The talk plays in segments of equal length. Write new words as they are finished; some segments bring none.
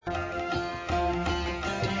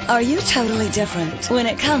Are you totally different when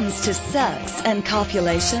it comes to sex and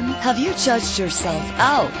copulation? Have you judged yourself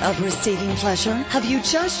out of receiving pleasure? Have you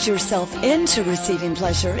judged yourself into receiving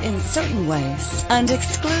pleasure in certain ways and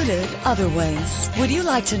excluded other ways? Would you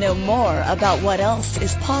like to know more about what else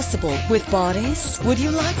is possible with bodies? Would you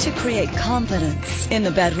like to create confidence in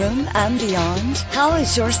the bedroom and beyond? How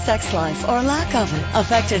has your sex life or lack of it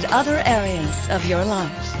affected other areas of your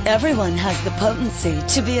life? Everyone has the potency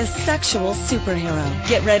to be a sexual superhero.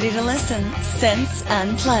 Get ready to listen, sense,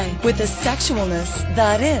 and play with the sexualness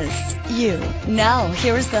that is you. Now,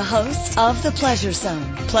 here's the host of The Pleasure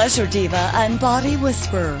Zone, pleasure diva and body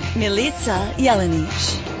whisperer, Milica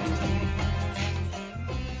Jelenic.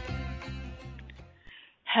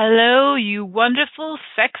 Hello, you wonderful,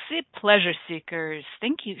 sexy pleasure seekers.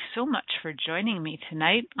 Thank you so much for joining me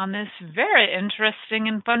tonight on this very interesting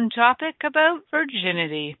and fun topic about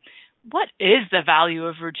virginity. What is the value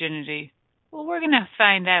of virginity? Well, we're going to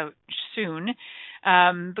find out soon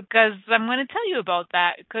because I'm going to tell you about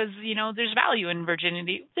that because, there's value in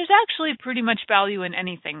virginity. There's actually pretty much value in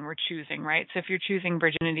anything we're choosing, right? So if you're choosing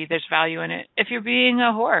virginity, there's value in it. If you're being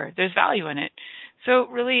a whore, there's value in it. So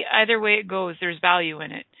really, either way it goes, there's value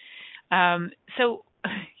in it. So,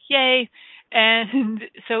 yay. And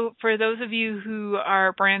so for those of you who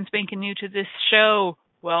are brand spanking new to this show,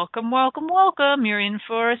 welcome, welcome, welcome. You're in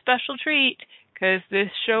for a special treat because this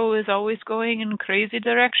show is always going in crazy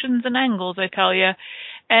directions and angles, I tell you.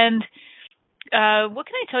 And what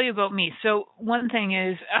can I tell you about me? So one thing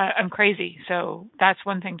is I'm crazy, so that's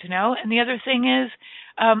one thing to know. And the other thing is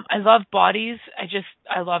I love bodies.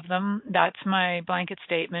 I love them. That's my blanket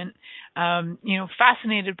statement.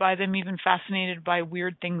 Fascinated by them, even fascinated by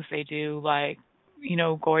weird things they do, like,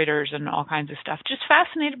 goiters and all kinds of stuff. Just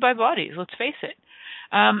fascinated by bodies, let's face it.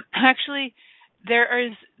 Actually, there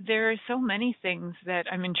are so many things that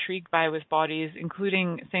I'm intrigued by with bodies,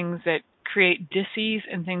 including things that create dis-ease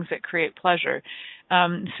and things that create pleasure.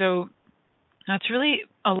 So that's really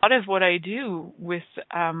a lot of what I do with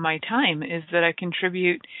my time is that I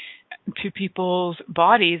contribute to people's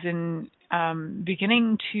bodies and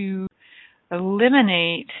beginning to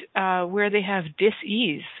eliminate where they have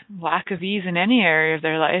dis-ease, lack of ease in any area of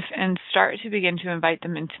their life, and start to begin to invite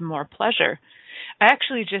them into more pleasure. I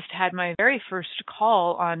actually just had my very first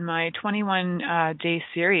call on my 21-day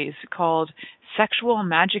series called Sexual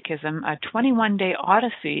Magicism, a 21-day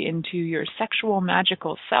odyssey into your sexual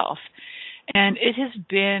magical self. And it has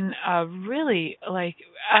been really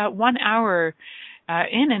 1 hour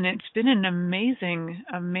in, and it's been an amazing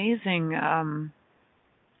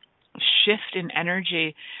shift in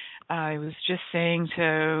energy. I was just saying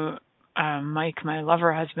to Mike, my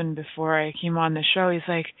lover husband, before I came on the show, he's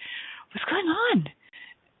like, what's going on?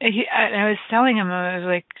 I was telling him, I was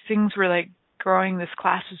like, things were like growing. This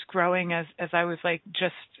class was growing as I was like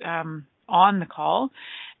just on the call,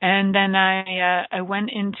 and then I went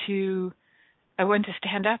to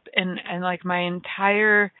stand up, and like my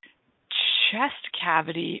entire chest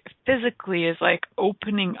cavity physically is like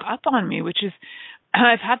opening up on me, which is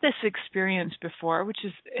I've had this experience before,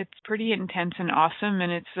 it's pretty intense and awesome,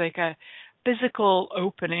 and it's like a physical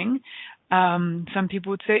opening. Some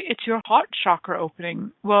people would say it's your heart chakra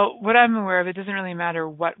opening. Well, what I'm aware of, it doesn't really matter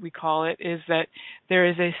what we call it, is that there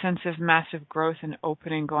is a sense of massive growth and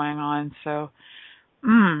opening going on. So,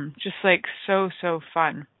 just like so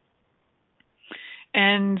fun.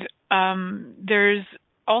 And there's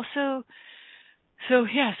also, so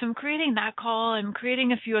I'm creating that call. I'm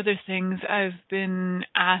creating a few other things. I've been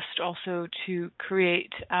asked also to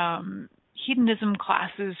create hedonism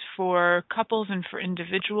classes for couples and for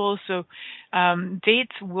individuals. So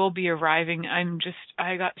dates will be arriving.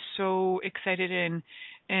 I got so excited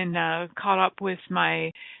and caught up with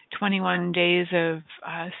my 21 days of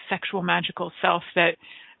sexual magical self that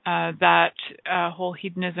whole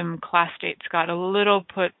hedonism class dates got a little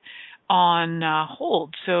put on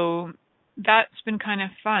hold. So that's been kind of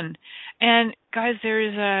fun. And guys, there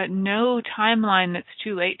is no timeline that's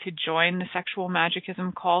too late to join the Sexual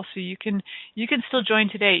Magicism call. So you can still join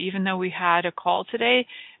today, even though we had a call today.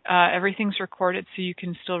 Everything's recorded, so you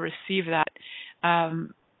can still receive that. I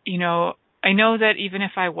know that even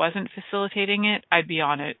if I wasn't facilitating it, I'd be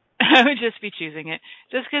on it. I would just be choosing it,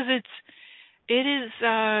 just because it's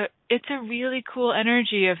a really cool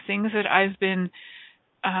energy of things that I've been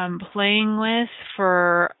playing with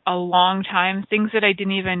for a long time, things that I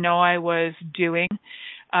didn't even know I was doing.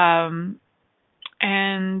 And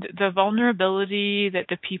the vulnerability that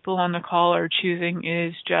the people on the call are choosing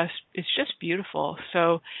it's just beautiful.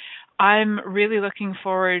 So I'm really looking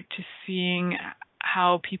forward to seeing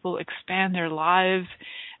how people expand their lives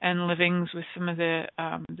and livings with some of the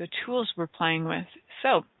tools we're playing with.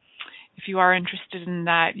 So if you are interested in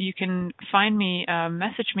that, you can find me,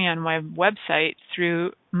 message me on my website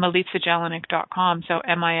through milicajelenic.com, so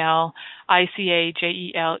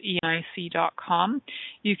MILICAJELENIC.com.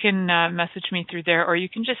 You can message me through there, or you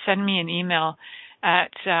can just send me an email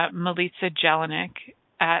at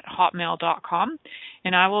milicajelenic@hotmail.com,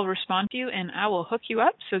 and I will respond to you, and I will hook you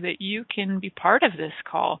up so that you can be part of this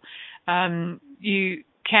call. You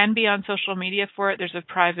can be on social media for it. There's a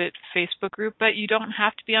private Facebook group, but you don't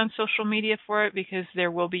have to be on social media for it, because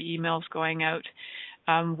there will be emails going out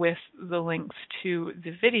with the links to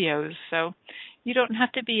the videos. So you don't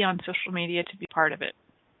have to be on social media to be part of it,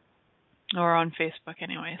 or on Facebook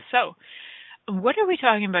anyway. So what are we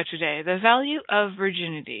talking about today? The value of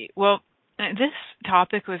virginity. Well, this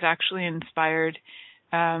topic was actually inspired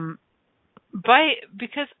because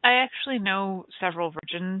I actually know several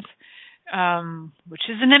virgins, which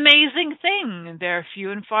is an amazing thing. There are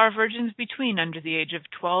few and far virgins between under the age of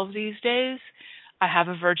 12 these days. I have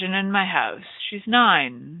a virgin in my house. She's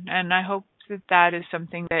 9, and I hope that that is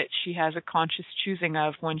something that she has a conscious choosing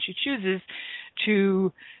of when she chooses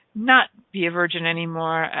to not be a virgin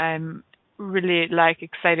anymore. I'm really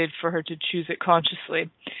excited for her to choose it consciously,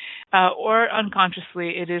 or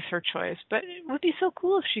unconsciously. It is her choice, but it would be so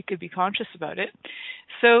cool if she could be conscious about it.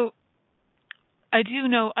 So I do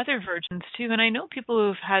know other virgins too, and I know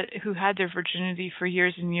people who had their virginity for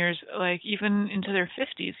years and years, like even into their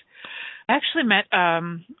 50s. I actually met,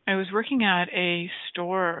 I was working at a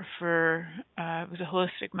store for, it was a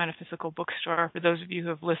holistic metaphysical bookstore. For those of you who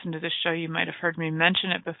have listened to this show, you might have heard me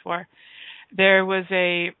mention it before. There was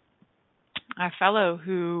a fellow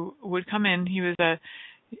who would come in. He was a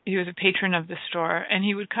patron of the store, and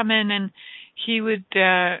he would come in and he would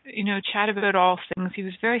chat about all things. He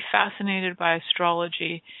was very fascinated by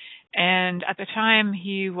astrology, and at the time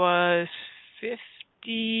he was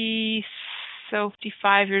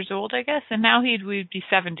 55 years old, I guess, and now would be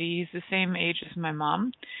 70. He's the same age as my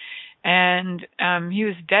mom. And he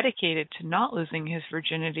was dedicated to not losing his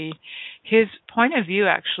virginity. His point of view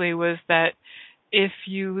actually was that if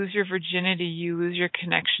you lose your virginity, you lose your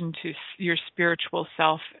connection to your spiritual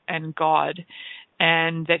self and God.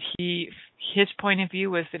 And that his point of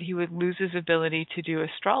view was that he would lose his ability to do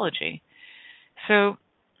astrology. So,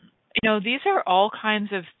 these are all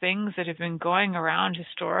kinds of things that have been going around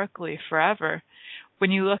historically forever.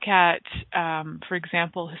 When you look at, for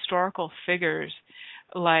example, historical figures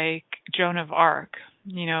like Joan of Arc,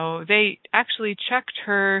 they actually checked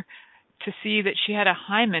her to see that she had a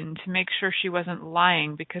hymen to make sure she wasn't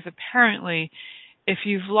lying, because apparently if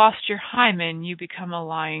you've lost your hymen, you become a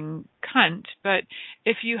lying cunt. But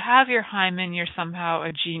if you have your hymen, you're somehow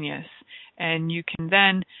a genius, and you can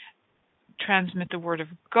then transmit the word of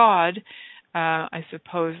God. I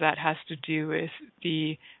suppose that has to do with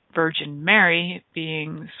the Virgin Mary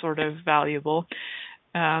being sort of valuable,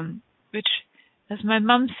 which, as my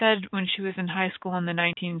mom said when she was in high school in the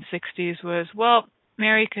 1960s, was, well,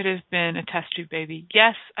 Mary could have been a test tube baby.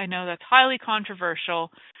 Yes, I know that's highly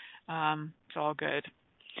controversial. It's all good.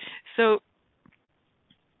 So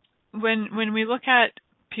when we look at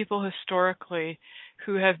people historically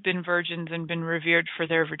who have been virgins and been revered for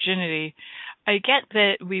their virginity, I get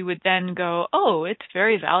that we would then go, oh, it's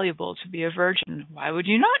very valuable to be a virgin. Why would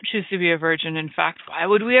you not choose to be a virgin? In fact, why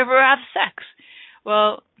would we ever have sex?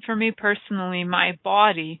 Well, for me personally, my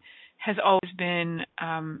body has always been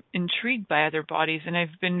intrigued by other bodies, and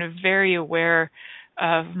I've been very aware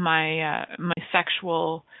of my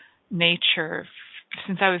sexual nature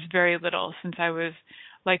since I was very little, since I was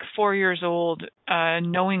like 4 years old,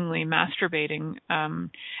 knowingly masturbating. And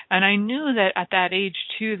I knew that at that age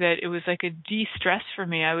too, that it was like a de-stress for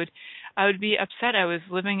me. I would be upset. I was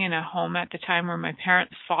living in a home at the time where my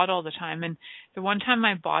parents fought all the time, and the one time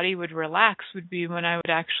my body would relax would be when I would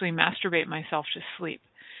actually masturbate myself to sleep.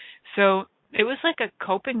 So it was like a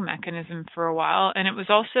coping mechanism for a while, and it was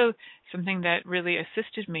also something that really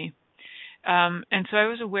assisted me. And so I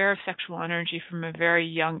was aware of sexual energy from a very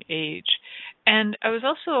young age. And I was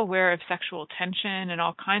also aware of sexual tension and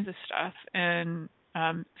all kinds of stuff, and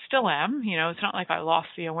still am. It's not like I lost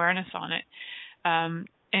the awareness on it.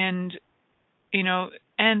 And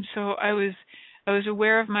so I was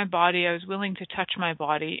aware of my body. I was willing to touch my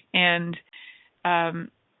body, and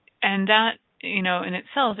that, in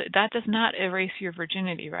itself, that does not erase your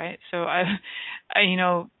virginity, right? So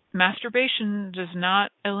masturbation does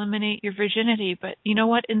not eliminate your virginity, but you know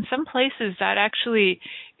what? In some places that actually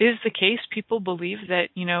is the case. People believe that,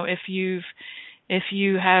 if you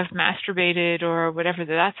have masturbated or whatever,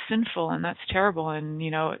 that's sinful and that's terrible, and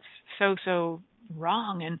it's so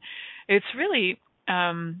wrong. And it's really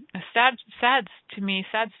a sad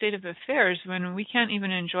state of affairs when we can't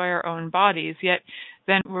even enjoy our own bodies, yet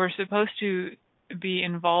then we're supposed to be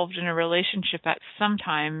involved in a relationship at some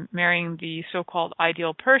time, marrying the so-called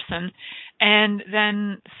ideal person, and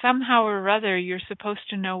then somehow or other you're supposed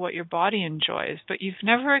to know what your body enjoys, but you've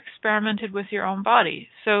never experimented with your own body.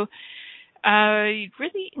 So I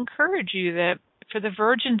really encourage you that for the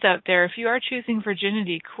virgins out there, if you are choosing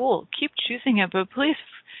virginity, cool, keep choosing it, but please,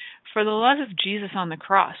 for the love of Jesus on the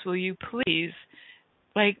cross, will you please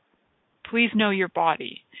know your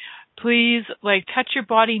body. Please, touch your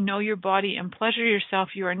body, know your body, and pleasure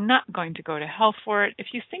yourself. You are not going to go to hell for it. If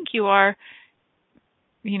you think you are,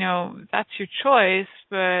 that's your choice,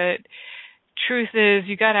 but truth is,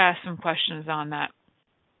 you got to ask some questions on that.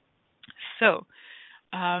 So,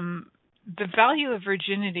 the value of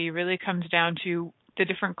virginity really comes down to the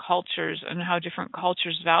different cultures and how different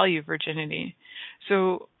cultures value virginity.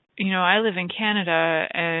 So, I live in Canada,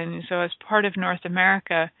 and so as part of North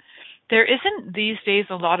America, there isn't these days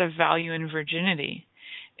a lot of value in virginity.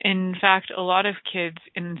 In fact, a lot of kids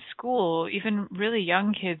in school, even really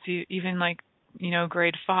young kids, even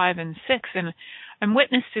grade 5 and 6, and I'm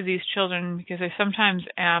witness to these children because I sometimes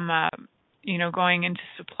am, going into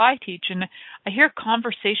supply teach, and I hear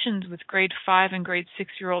conversations with grade 5 and grade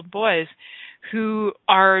 6-year-old boys who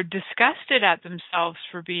are disgusted at themselves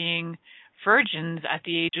for being virgins at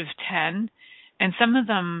the age of 10, and some of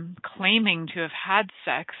them claiming to have had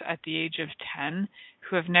sex at the age of 10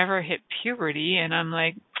 who have never hit puberty. And I'm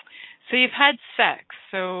like, so you've had sex,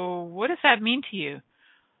 so what does that mean to you?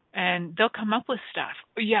 And they'll come up with stuff.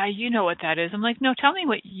 Yeah, you know what that is. I'm like, no, tell me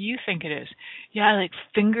what you think it is. Yeah, I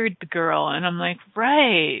fingered the girl. And I'm like,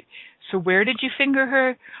 right. So where did you finger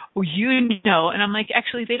her? Oh, you know. And I'm like,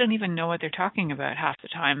 actually, they don't even know what they're talking about half the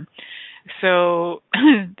time. So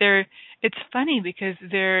it's funny because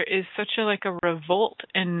there is such a revolt,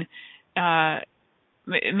 and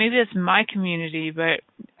maybe it's my community, but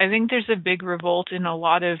I think there's a big revolt in a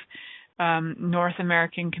lot of North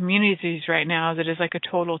American communities right now that is a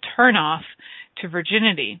total turnoff to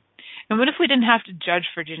virginity. And what if we didn't have to judge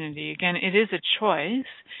virginity? Again, it is a choice,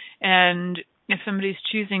 and if somebody's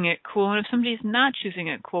choosing it, cool, and if somebody's not choosing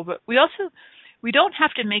it, cool. But we don't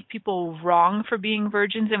have to make people wrong for being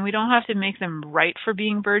virgins, and we don't have to make them right for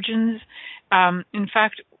being virgins. In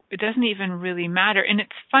fact, it doesn't even really matter. And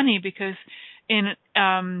it's funny because in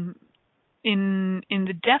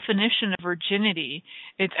the definition of virginity,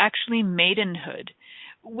 it's actually maidenhood,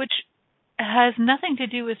 which has nothing to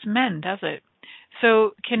do with men, does it?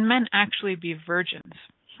 So can men actually be virgins?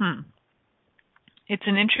 It's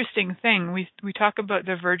an interesting thing. We talk about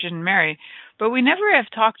the Virgin Mary, but we never have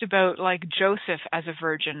talked about Joseph as a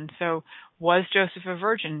virgin. So was Joseph a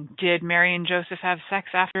virgin? Did Mary and Joseph have sex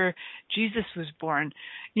after Jesus was born?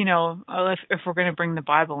 If we're going to bring the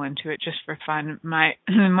Bible into it just for fun,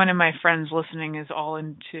 one of my friends listening is all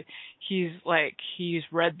into, he's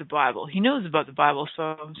read the Bible. He knows about the Bible,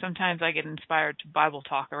 so sometimes I get inspired to Bible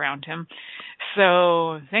talk around him.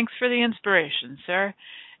 So thanks for the inspiration, sir.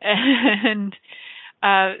 And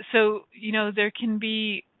so, there can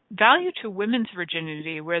be value to women's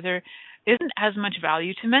virginity where there isn't as much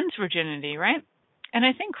value to men's virginity, right? And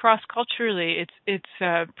I think cross-culturally, it's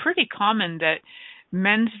pretty common that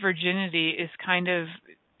men's virginity is kind of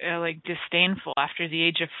disdainful. After the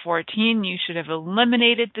age of 14, you should have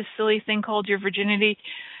eliminated this silly thing called your virginity,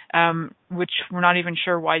 which we're not even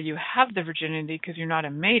sure why you have the virginity because you're not a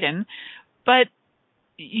maiden. But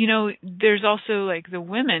there's also the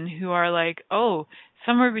women who are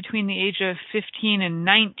somewhere between the age of 15 and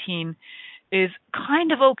 19 is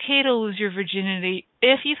kind of okay to lose your virginity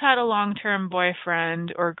if you've had a long-term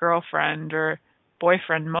boyfriend or girlfriend, or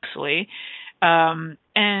boyfriend mostly. And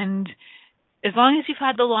as long as you've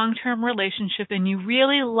had the long-term relationship and you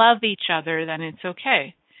really love each other, then it's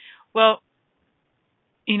okay. Well,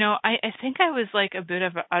 I think I was a bit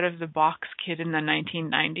of an out-of-the-box kid in the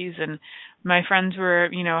 1990s, and my friends were,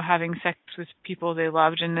 having sex with people they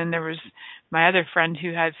loved, and then there was my other friend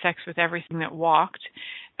who had sex with everything that walked,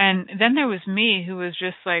 and then there was me who was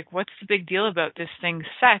just what's the big deal about this thing,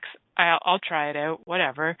 sex? I'll try it out,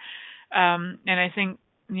 whatever. And I think,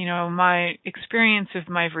 my experience of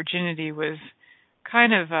my virginity was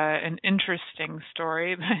kind of an interesting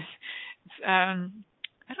story, but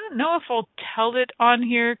I don't know if I'll tell it on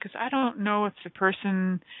here because I don't know if the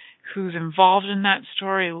person who's involved in that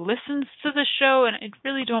story listens to the show, and I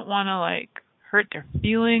really don't want to hurt their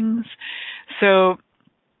feelings. So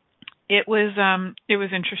it was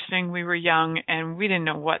interesting. We were young and we didn't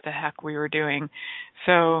know what the heck we were doing.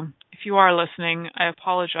 So if you are listening, I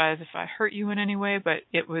apologize if I hurt you in any way, but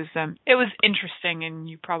it was interesting, and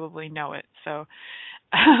you probably know it. So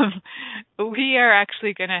we are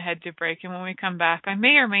actually going to head to break, and when we come back, I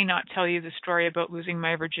may or may not tell you the story about losing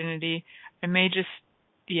my virginity. I may just,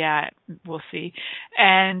 we'll see.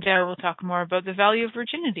 And we'll talk more about the value of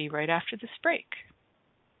virginity right after this break.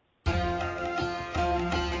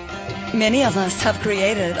 Many of us have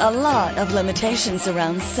created a lot of limitations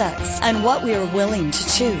around sex and what we are willing to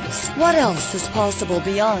choose. What else is possible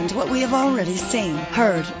beyond what we have already seen,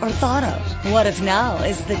 heard, or thought of? What if now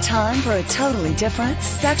is the time for a totally different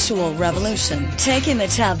sexual revolution, taking the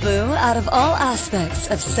taboo out of all aspects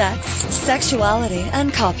of sex, sexuality,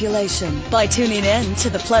 and copulation by tuning in to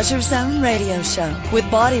the Pleasure Zone radio show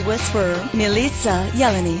with body whisperer Milica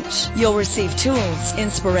Jelenic. You'll receive tools,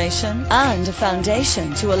 inspiration, and a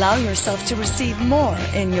foundation to allow yourself to receive more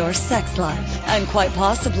in your sex life and quite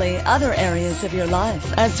possibly other areas of your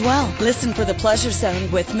life as well. Listen for the Pleasure Zone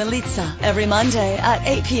with Milica every Monday at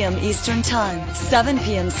 8 p.m. Eastern Time, 7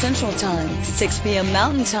 p.m. Central Time, 6 p.m.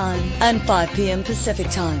 Mountain Time, and 5 p.m. Pacific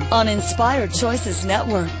Time on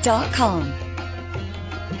InspiredChoicesNetwork.com.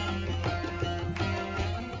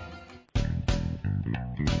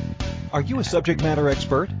 Are you a subject matter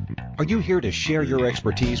expert? Are you here to share your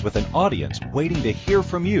expertise with an audience waiting to hear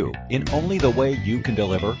from you in only the way you can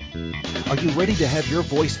deliver? Are you ready to have your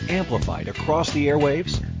voice amplified across the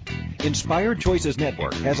airwaves? Inspired Choices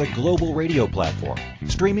Network has a global radio platform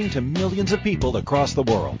streaming to millions of people across the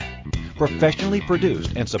world. Professionally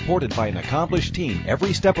produced and supported by an accomplished team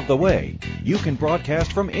every step of the way, you can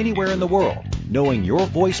broadcast from anywhere in the world, knowing your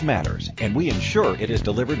voice matters, and we ensure it is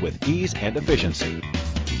delivered with ease and efficiency.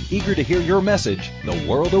 Eager to hear your message, the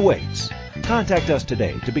world awaits. Contact us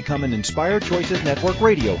today to become an Inspired Choices Network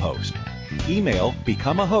radio host. Email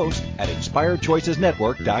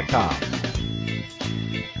becomeahost@inspiredchoicesnetwork.com.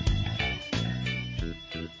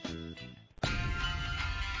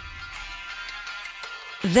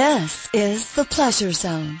 This is the Pleasure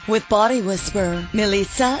Zone with body whisperer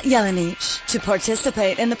Milica Jelenic. To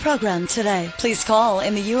participate in the program today, please call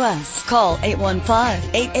in the U.S. Call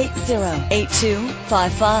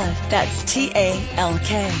 815-880-8255. That's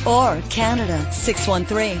TALK. Or Canada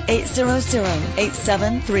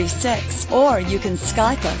 613-800-8736. Or you can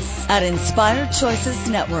Skype us at Inspired Choices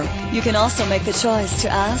Network. You can also make the choice to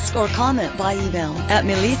ask or comment by email at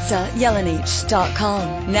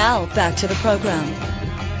milicajelenic.com. Now back to the program.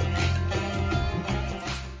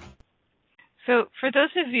 So for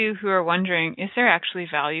those of you who are wondering, is there actually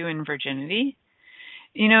value in virginity?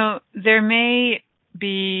 You know, there may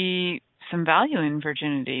be some value in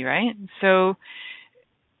virginity, right? So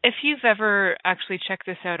if you've ever actually checked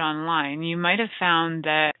this out online, you might have found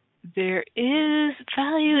that there is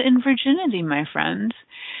value in virginity, my friends.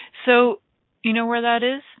 So you know where that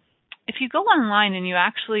is? If you go online and you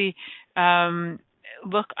actually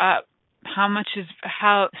look up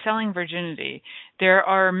how selling virginity, there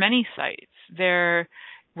are many sites. There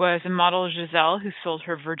was a model, Giselle, who sold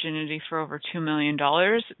her virginity for over $2 million.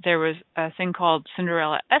 There was a thing called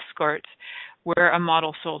Cinderella Escorts, where a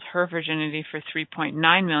model sold her virginity for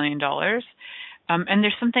 $3.9 million. And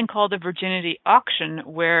there's something called a virginity auction,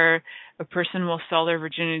 where a person will sell their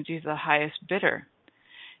virginity to the highest bidder.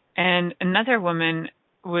 And another woman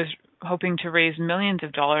was hoping to raise millions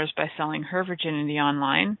of dollars by selling her virginity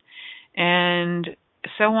online, and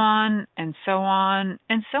so on and so on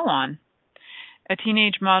and so on. A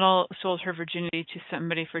teenage model sold her virginity to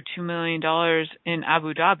somebody for $2 million in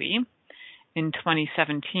Abu Dhabi in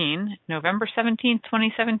 2017, November 17th,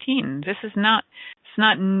 2017. This is not,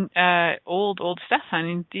 old stuff,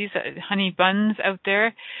 honey. These honey buns out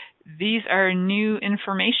there. These are new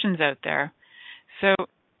informations out there. So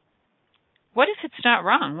what if it's not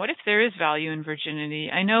wrong? What if there is value in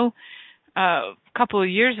virginity? I know a couple of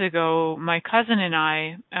years ago, my cousin and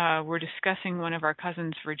I were discussing one of our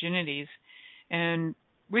cousin's virginities, and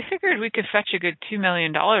we figured we could fetch a good $2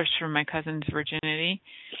 million from my cousin's virginity.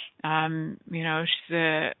 She's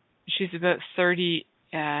about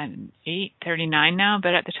 38, 39 now,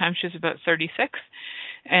 but at the time she was about 36.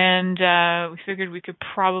 And we figured we could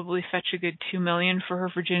probably fetch a good $2 million for her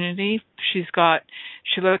virginity. She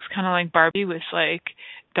looks kind of like Barbie with like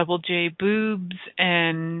double J boobs,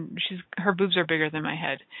 and her boobs are bigger than my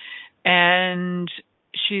head. And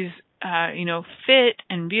she's fit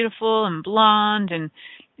and beautiful and blonde, and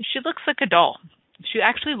she looks like a doll. She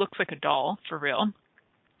actually looks like a doll, for real.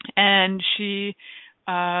 And she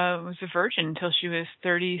was a virgin until she was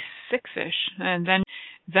 36-ish. And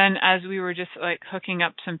then as we were just like hooking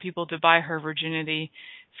up some people to buy her virginity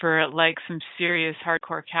for like some serious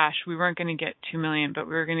hardcore cash, we weren't going to get $2 million, but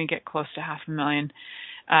we were going to get close to $500,000.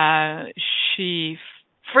 She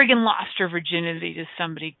friggin' lost her virginity to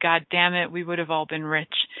somebody. God damn it, we would have all been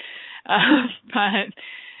rich. But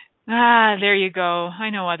there you go. I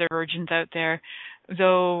know other virgins out there,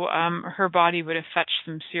 though her body would have fetched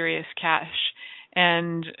some serious cash.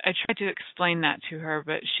 And I tried to explain that to her,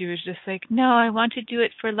 but she was just like, no, I want to do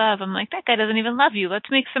it for love. I'm like, that guy doesn't even love you. Let's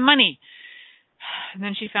make some money. And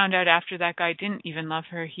then she found out after that guy didn't even love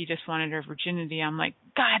her. He just wanted her virginity. I'm like,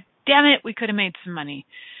 God damn it, we could have made some money.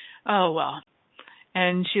 Oh, well.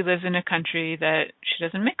 And she lives in a country that she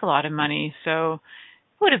doesn't make a lot of money, so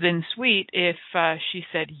it would have been sweet if she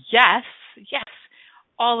said, yes,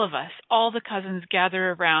 all of us, all the cousins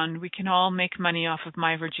gather around, we can all make money off of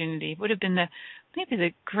my virginity. It would have been maybe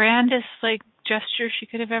the grandest gesture she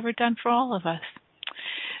could have ever done for all of us.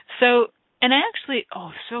 So, and I actually,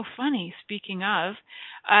 so funny, speaking of,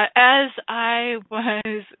 as I'm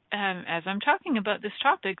talking about this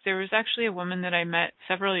topic, there was actually a woman that I met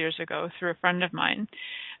several years ago through a friend of mine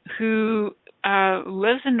who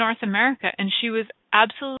lives in North America, and she was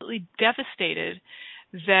absolutely devastated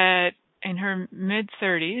that in her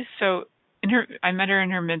mid-30s, I met her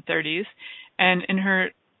in her mid-30s, and in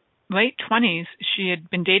her late 20s, she had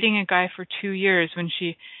been dating a guy for 2 years when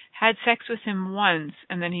she had sex with him once,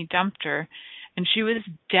 and then he dumped her, and she was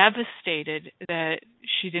devastated that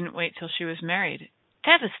she didn't wait till she was married.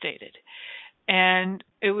 Devastated. And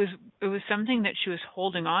it was something that she was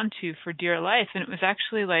holding on to for dear life, and it was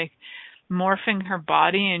actually morphing her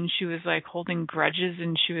body, and she was holding grudges,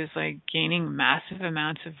 and she was gaining massive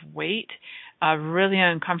amounts of weight, really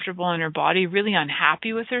uncomfortable in her body, really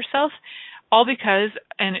unhappy with herself, all because,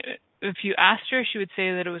 and if you asked her, she would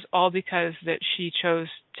say that it was all because that she chose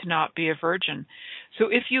to not be a virgin. So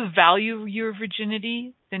if you value your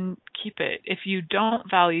virginity, then keep it. If you don't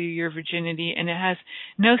value your virginity and it has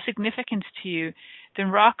no significance to you, then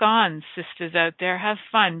rock on, sisters out there. Have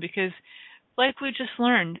fun, because like we just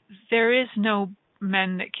learned, there is no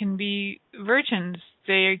men that can be virgins.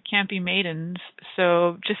 They can't be maidens.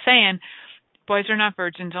 So just saying, boys are not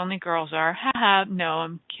virgins, only girls are. Haha, no,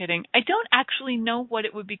 I'm kidding. I don't actually know what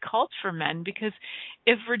it would be called for men, because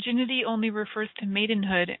if virginity only refers to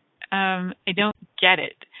maidenhood, I don't get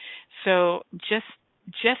it. So just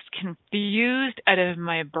confused out of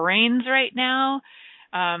my brains right now.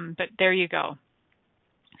 But there you go.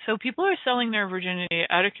 So people are selling their virginity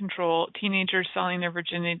out of control. Teenagers selling their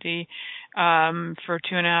virginity for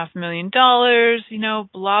 $2.5 million,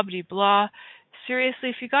 blah, blah, blah. Seriously,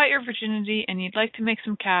 if you got your virginity and you'd like to make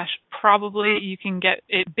some cash, probably you can get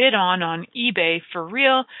it bid on eBay for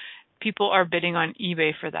real. People are bidding on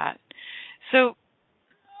eBay for that. So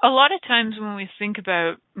a lot of times when we think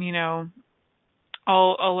about,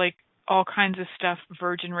 all kinds of stuff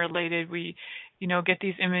virgin related, we, get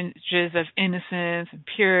these images of innocence and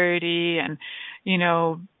purity and,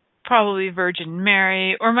 probably Virgin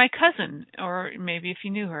Mary or my cousin, or maybe if you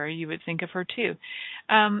knew her, you would think of her too.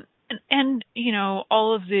 And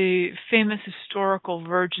all of the famous historical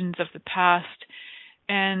virgins of the past,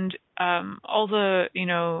 and all the,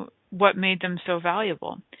 what made them so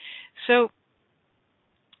valuable. So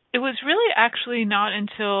it was really actually not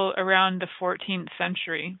until around the 14th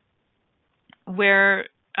century where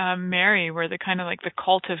where the kind of the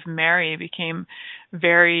cult of Mary became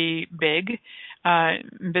very big.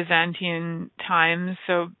 Byzantine times.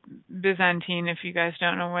 So Byzantine, if you guys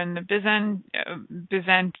don't know when the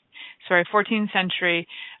 14th century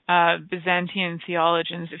Byzantine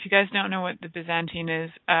theologians, if you guys don't know what the Byzantine is,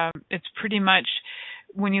 it's pretty much,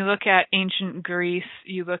 when you look at ancient Greece,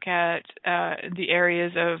 you look at the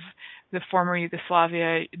areas of the former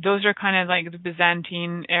Yugoslavia, those are kind of the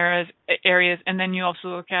Byzantine areas, and then you also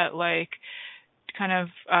look at kind of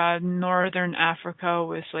northern Africa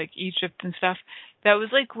with Egypt and stuff. That was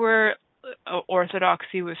where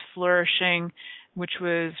Orthodoxy was flourishing, which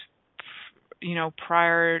was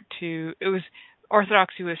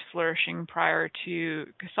Orthodoxy was flourishing prior to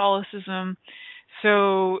Catholicism.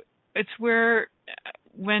 So it's where,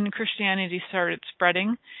 when Christianity started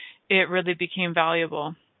spreading, it really became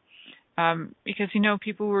valuable. Because,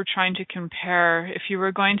 people were trying to compare. If you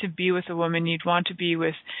were going to be with a woman, you'd want to be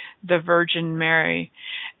with the Virgin Mary.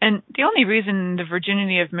 And the only reason the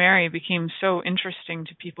virginity of Mary became so interesting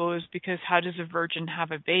to people is because how does a virgin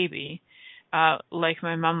have a baby? Like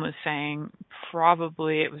my mom was saying,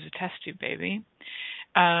 probably it was a test tube baby.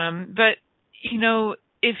 But,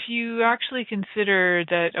 if you actually consider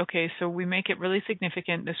that, okay, so we make it really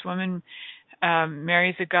significant, this woman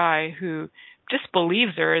marries a guy who just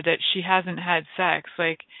believes her that she hasn't had sex.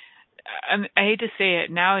 I hate to say it,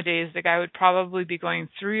 nowadays the guy would probably be going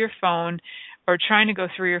through your phone or trying to go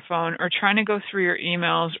through your phone or trying to go through your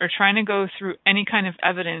emails or trying to go through any kind of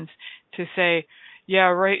evidence to say, yeah,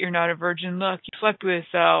 right, you're not a virgin. Look, you slept with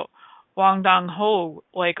Wang Dong Ho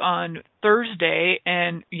like on Thursday,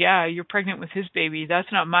 and yeah, you're pregnant with his baby.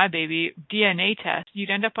 That's not my baby. DNA test. You'd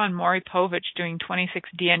end up on Maury Povich doing 26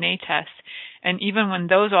 DNA tests, and even when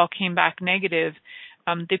those all came back negative,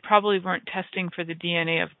 they probably weren't testing for the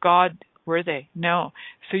DNA of God, were they? No.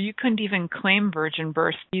 So you couldn't even claim virgin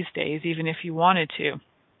birth these days, even if you wanted to.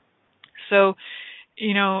 So,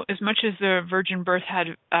 as much as the virgin birth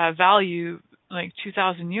had value like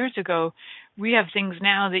 2,000 years ago, we have things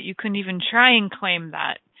now that you couldn't even try and claim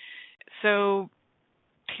that. So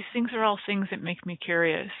these things are all things that make me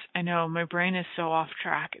curious. I know my brain is so off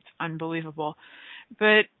track. It's unbelievable.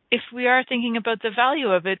 But if we are thinking about the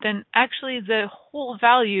value of it, then actually the whole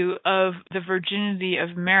value of the virginity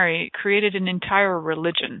of Mary created an entire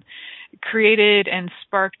religion. It created and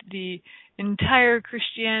sparked the entire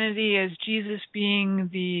Christianity as Jesus being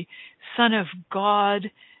the Son of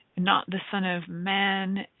God, not the Son of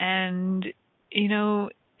Man. And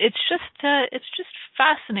it's just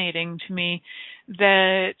fascinating to me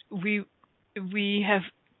that we have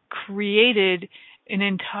created an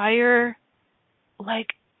entire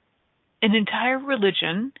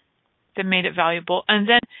religion that made it valuable, and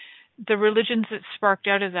then the religions that sparked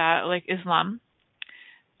out of that, like Islam,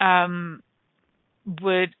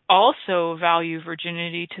 would also value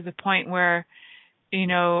virginity to the point where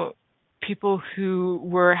people who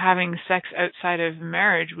were having sex outside of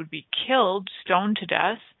marriage would be killed, stoned to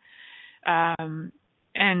death.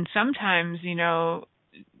 And sometimes,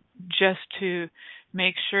 just to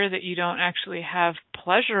make sure that you don't actually have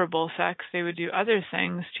pleasurable sex, they would do other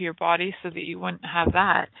things to your body so that you wouldn't have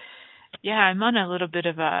that. Yeah, I'm on a little bit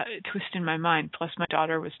of a twist in my mind. Plus, my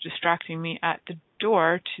daughter was distracting me at the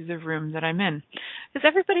door to the room that I'm in. Because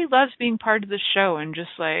everybody loves being part of the show and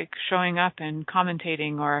just like showing up and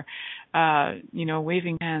commentating or,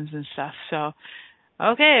 waving hands and stuff. So,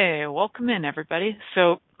 okay, welcome in, everybody.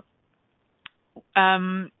 So,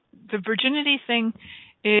 the virginity thing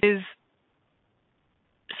is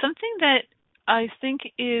something that I think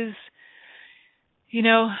is,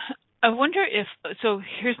 I wonder if, so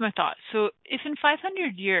here's my thought. So if in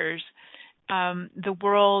 500 years, the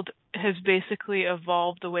world has basically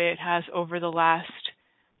evolved the way it has over the last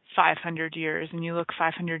 500 years, and you look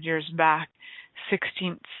 500 years back,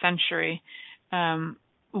 16th century,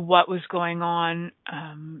 what was going on,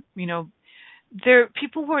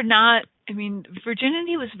 people were not,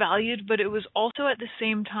 virginity was valued, but it was also at the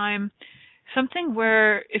same time something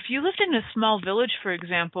where if you lived in a small village, for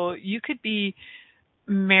example, you could be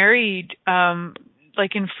married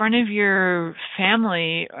like in front of your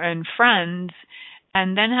family and friends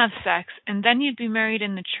and then have sex, and then you'd be married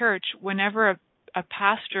in the church whenever a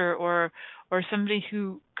pastor or somebody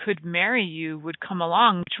who could marry you would come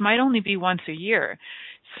along, which might only be once a year.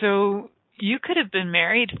 So you could have been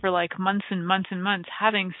married for like months and months and months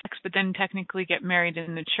having sex, but then technically get married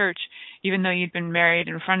in the church, even though you'd been married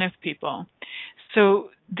in front of people. So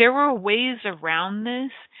there were ways around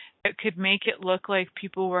this that could make it look like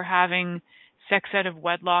people were having sex out of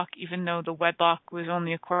wedlock, even though the wedlock was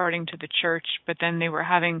only according to the church, but then they were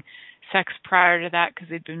having sex prior to that because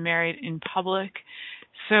they'd been married in public.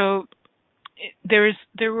 So there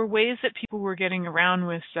were ways that people were getting around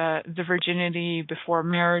with the virginity before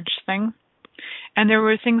marriage thing. And there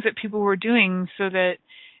were things that people were doing so that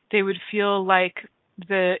they would feel like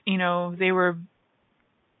they were,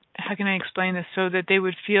 how can I explain this? So that they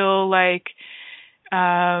would feel like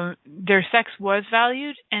their sex was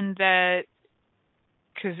valued, and that,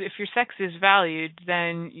 because if your sex is valued,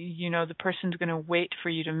 then, the person's going to wait for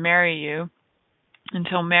you to marry you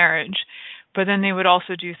until marriage. But then they would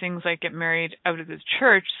also do things like get married out of the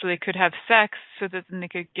church so they could have sex so that then they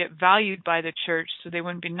could get valued by the church so they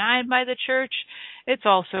wouldn't be denied by the church. It's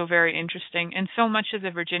also very interesting. And so much of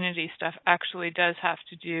the virginity stuff actually does have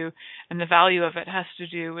to do, and the value of it has to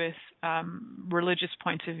do with religious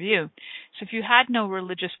points of view. So if you had no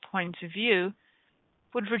religious points of view,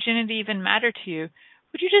 would virginity even matter to you?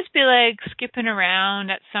 Would you just be like skipping around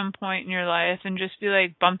at some point in your life and just be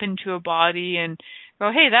like bump into a body and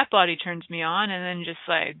go, hey, that body turns me on, and then just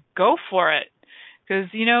like go for it? Because,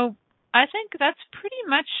 I think that's pretty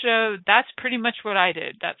much what I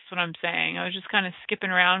did. That's what I'm saying. I was just kind of skipping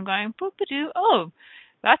around going, boop-a-doo, oh,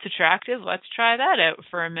 that's attractive. Let's try that out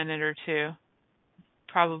for a minute or two.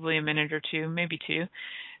 Probably a minute or two, maybe two.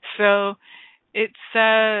 So it's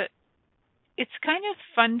kind of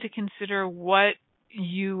fun to consider what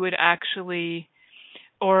you would actually,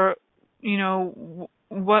 or,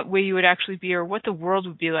 what way you would actually be, or what the world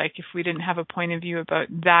would be like if we didn't have a point of view about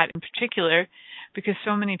that in particular, because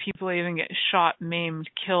so many people even get shot, maimed,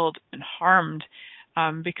 killed, and harmed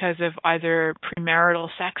because of either premarital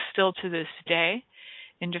sex still to this day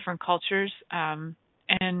in different cultures, and,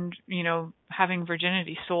 having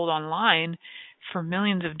virginity sold online for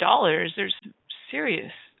millions of dollars. There's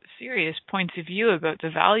serious points of view about the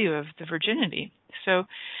value of the virginity. So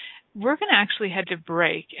we're going to actually head to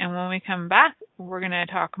break, and when we come back, we're going to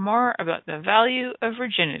talk more about the value of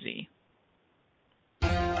virginity.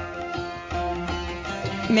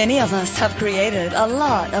 Many of us have created a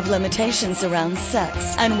lot of limitations around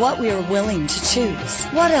sex and what we are willing to choose.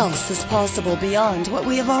 What else is possible beyond what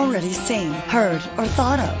we have already seen, heard, or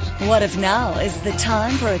thought of? What if now is the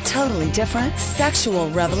time for a totally different sexual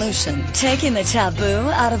revolution, taking the taboo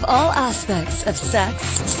out of all aspects of sex,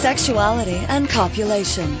 sexuality, and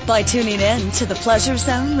copulation by tuning in to the Pleasure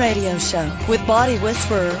Zone radio show with body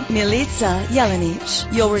whisperer Milica Jelenic.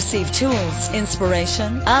 You'll receive tools,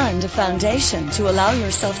 inspiration, and a foundation to allow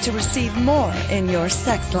yourself to receive more in your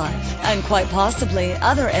sex life, and quite possibly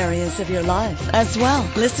other areas of your life as well.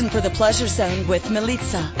 Listen for the Pleasure Zone with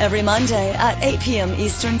Milica every Monday at 8 p.m.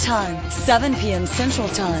 Eastern Time, 7 p.m. Central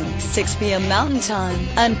Time, 6 p.m. Mountain Time,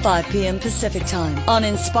 and 5 p.m. Pacific Time on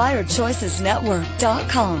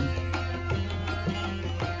InspiredChoicesNetwork.com.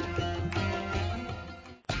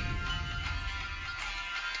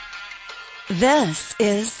 This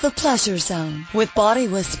is the Pleasure Zone with body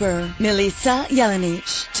whisperer Milica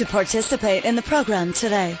Jelenic. To participate in the program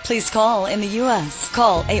today, please call in the U.S.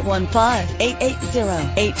 Call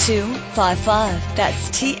 815-880-8255. That's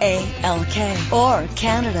TALK. Or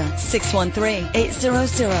Canada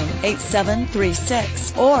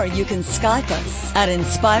 613-800-8736. Or you can Skype us at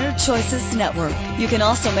Inspired Choices Network. You can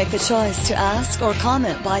also make the choice to ask or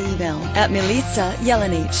comment by email at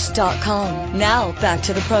milicajelenic.com. Now back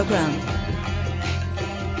to the program.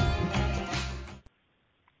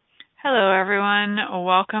 Hello, everyone.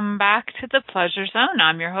 Welcome back to the Pleasure Zone.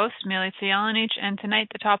 I'm your host, Milica Jelenic, and tonight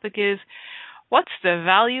the topic is, what's the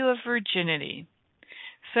value of virginity?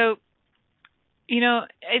 So,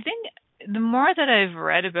 I think the more that I've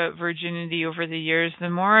read about virginity over the years, the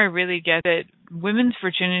more I really get that women's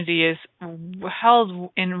virginity is held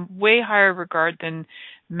in way higher regard than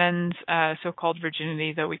men's so-called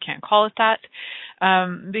virginity, though we can't call it that.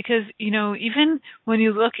 Because, even when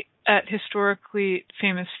you look at historically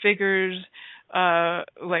famous figures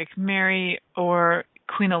like Mary or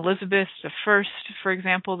Queen Elizabeth I, for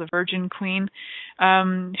example, the Virgin Queen,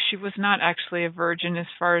 she was not actually a virgin as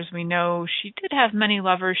far as we know. She did have many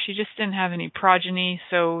lovers. She just didn't have any progeny,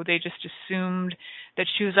 so they just assumed that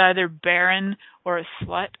she was either barren or a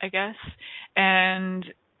slut, I guess. And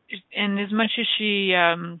as much as she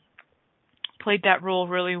played that role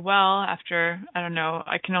really well after, I don't know,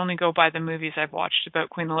 I can only go by the movies I've watched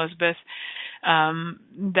about Queen Elizabeth,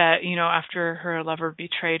 that, after her lover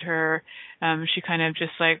betrayed her, she kind of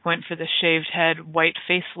just went for the shaved head, white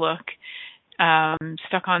face look,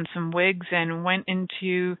 stuck on some wigs and went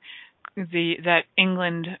into that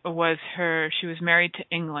England was she was married to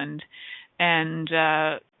England, and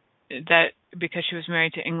that because she was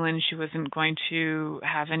married to England, she wasn't going to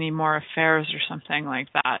have any more affairs or something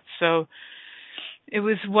like that. So it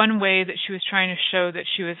was one way that she was trying to show that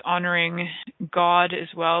she was honoring God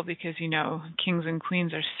as well, because, kings and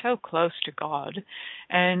queens are so close to God.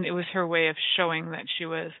 And it was her way of showing that she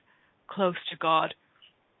was close to God.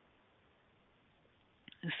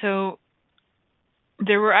 So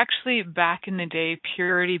there were actually, back in the day,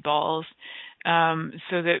 purity balls,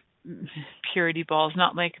 so that purity balls,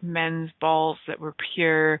 not like men's balls that were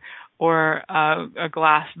pure, or a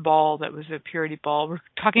glass ball that was a purity ball. We're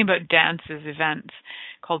talking about dances, events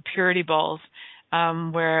called purity balls,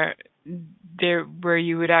 where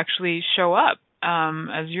you would actually show up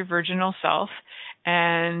as your virginal self,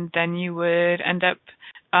 and then you would end up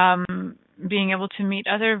being able to meet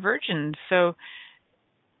other virgins. So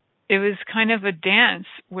it was kind of a dance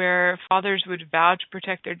where fathers would vow to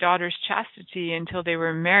protect their daughter's chastity until they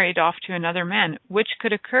were married off to another man, which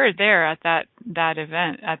could occur there at that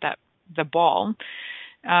event, at the ball.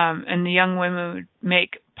 And the young women would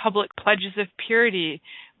make public pledges of purity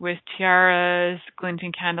with tiaras,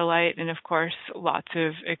 glinting candlelight, and of course lots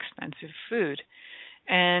of expensive food.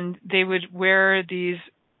 And they would wear these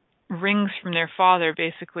rings from their father,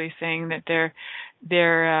 basically saying that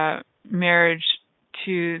their marriage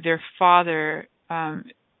to their father. So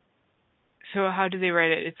how do they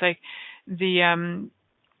write it? It's like the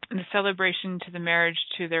celebration to the marriage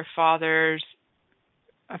to their father's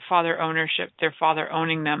father ownership, their father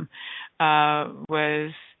owning them,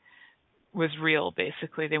 was was real,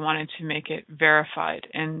 basically. They wanted to make it verified.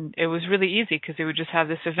 And it was really easy because they would just have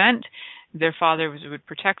this event. Their father would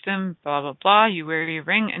protect them, blah, blah, blah. You wear your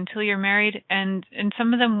ring until you're married. And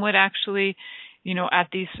some of them would actually, at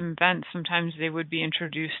these events, sometimes they would be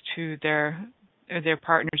introduced to their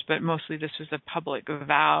partners, but mostly this was a public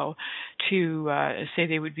vow to say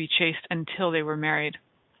they would be chaste until they were married.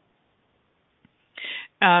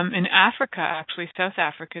 In Africa, actually, South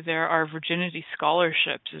Africa, there are virginity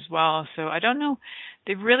scholarships as well. So I don't know.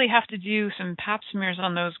 They really have to do some pap smears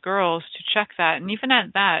on those girls to check that. And even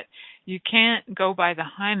at that, you can't go by the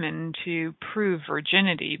hymen to prove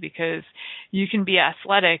virginity because you can be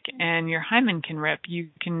athletic and your hymen can rip.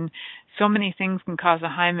 So many things can cause a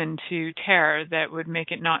hymen to tear that would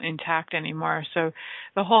make it not intact anymore. So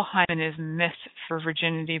the whole hymen is myth for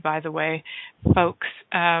virginity, by the way, folks.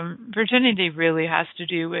 Virginity really has to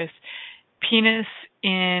do with penis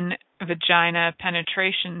in vagina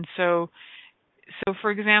penetration. So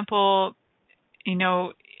for example,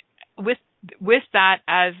 with that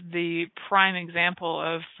as the prime example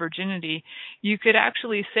of virginity, you could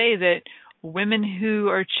actually say that women who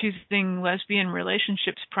are choosing lesbian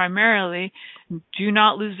relationships primarily do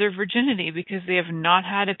not lose their virginity because they have not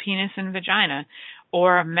had a penis and vagina.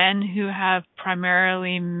 Or men who have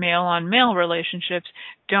primarily male-on-male relationships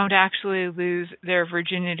don't actually lose their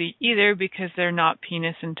virginity either because they're not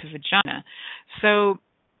penis into vagina. So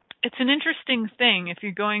it's an interesting thing if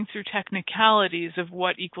you're going through technicalities of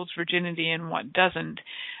what equals virginity and what doesn't.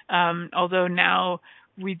 Although now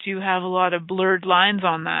we do have a lot of blurred lines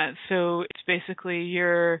on that. So it's basically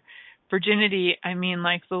your virginity. I mean,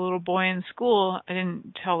 like the little boy in school, I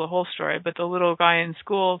didn't tell the whole story, but the little guy in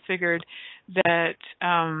school figured that,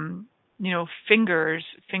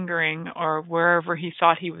 fingering or wherever he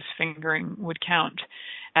thought he was fingering would count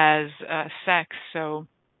as sex. So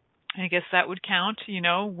I guess that would count,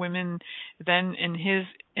 women then in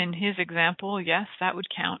his example, yes, that would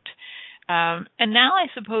count. And now I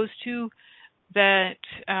suppose too that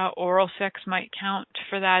oral sex might count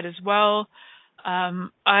for that as well.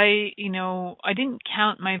 I didn't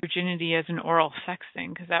count my virginity as an oral sex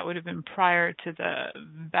thing because that would have been prior to the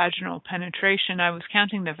vaginal penetration. I was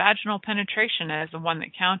counting the vaginal penetration as the one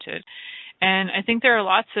that counted. And I think there are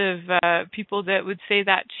lots of people that would say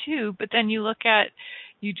that too, but then you look at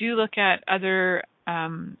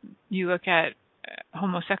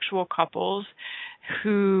homosexual couples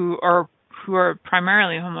who are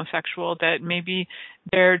primarily homosexual, that maybe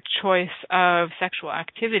their choice of sexual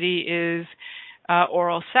activity is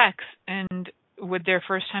oral sex, and would their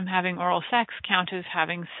first time having oral sex count as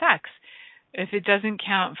having sex? If it doesn't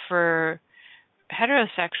count for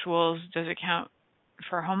heterosexuals, does it count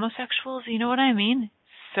for homosexuals? You know what I mean?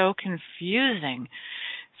 So confusing.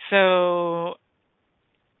 So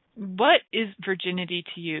what is virginity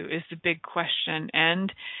to you is the big question,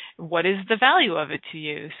 and what is the value of it to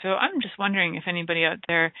you? So I'm just wondering if anybody out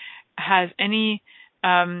there has any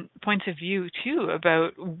points of view too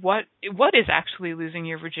about what is actually losing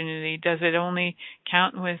your virginity. Does it only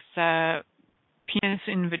count with penis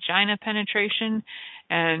in vagina penetration?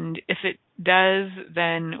 And if it does,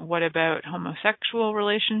 then what about homosexual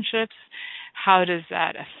relationships? How does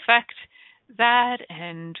that affect that?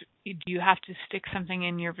 And do you have to stick something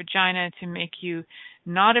in your vagina to make you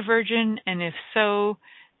not a virgin? And if so,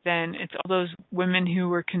 then it's all those women who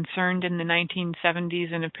were concerned in the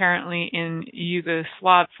 1970s and apparently in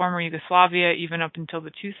former Yugoslavia, even up until the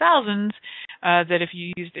 2000s, that if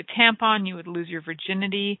you used a tampon, you would lose your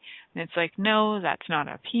virginity. And it's like, no, that's not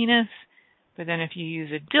a penis. But then if you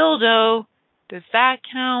use a dildo, does that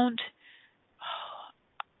count?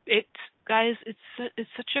 Guys, it's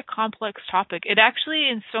such a complex topic. It actually,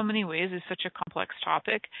 in so many ways, is such a complex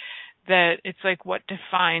topic that it's like, what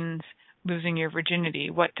defines losing your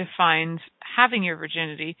virginity? What defines having your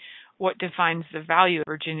virginity? What defines the value of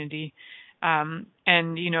virginity? And,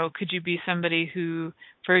 could you be somebody who,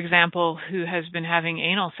 for example, who has been having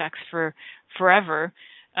anal sex for forever,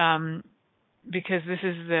 because this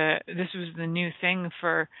was the new thing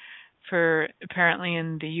for apparently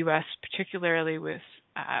in the U.S., particularly with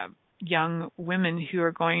young women who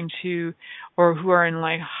are going to, or who are in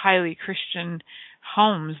like highly Christian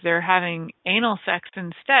homes, they're having anal sex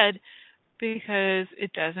instead because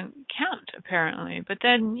it doesn't count apparently. But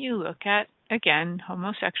then you look at, again,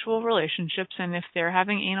 homosexual relationships, and if they're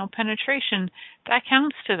having anal penetration, that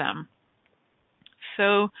counts to them.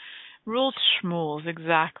 So rules schmools,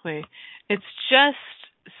 exactly. It's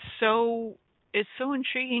so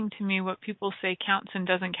intriguing to me what people say counts and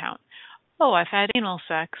doesn't count. Oh, I've had anal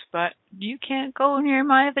sex, but you can't go near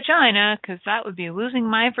my vagina because that would be losing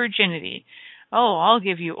my virginity. oh, I'll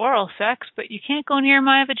give you oral sex, but you can't go near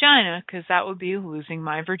my vagina because that would be losing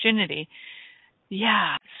my virginity.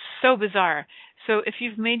 Yeah, so bizarre. So if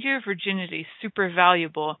you've made your virginity super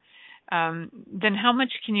valuable, then how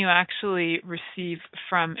much can you actually receive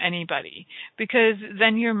from anybody? Because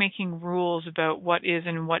then you're making rules about what is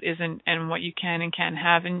and what isn't and what you can and can't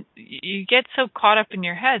have. And you get so caught up in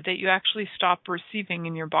your head that you actually stop receiving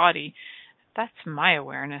in your body. That's my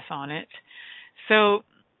awareness on it. So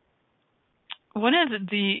one of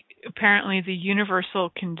apparently the universal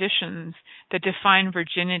conditions that define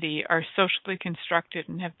virginity are socially constructed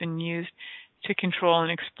and have been used to control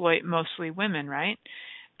and exploit mostly women, right?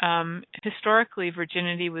 Historically,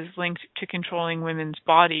 virginity was linked to controlling women's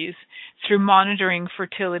bodies through monitoring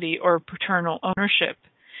fertility or paternal ownership.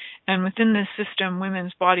 And within this system,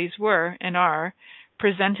 women's bodies were, and are,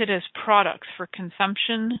 presented as products for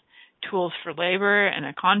consumption, tools for labor, and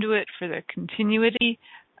a conduit for the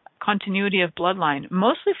continuity of bloodline,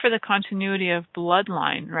 mostly for the continuity of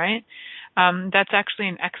bloodline, right? That's actually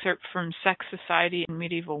an excerpt from Sex, Society, and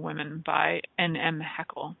Medieval Women by N.M.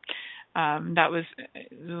 Haeckel. That was a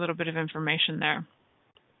little bit of information there.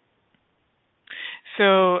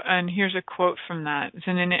 So, and here's a quote from that.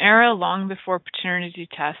 In an era long before paternity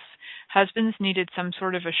tests, husbands needed some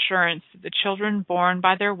sort of assurance that the children born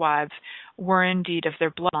by their wives were indeed of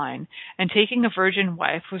their bloodline, and taking a virgin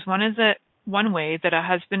wife was one way that a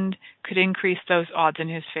husband could increase those odds in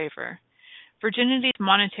his favor. Virginity's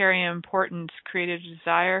monetary importance created a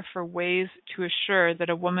desire for ways to assure that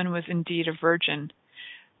a woman was indeed a virgin.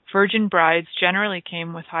 Virgin brides generally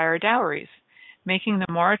came with higher dowries, making them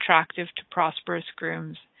more attractive to prosperous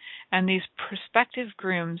grooms, and these prospective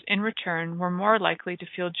grooms, in return, were more likely to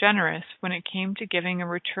feel generous when it came to giving a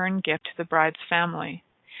return gift to the bride's family.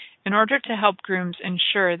 In order to help grooms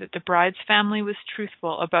ensure that the bride's family was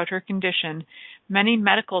truthful about her condition, many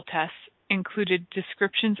medical tests included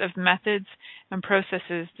descriptions of methods and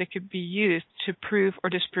processes that could be used to prove or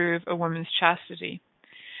disprove a woman's chastity.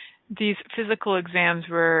 These physical exams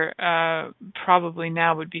were probably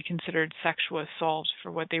now would be considered sexual assault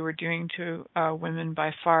for what they were doing to women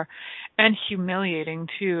by far, and humiliating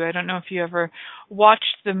too. I don't know if you ever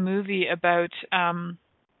watched the movie about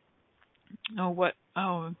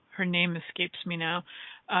her name escapes me now.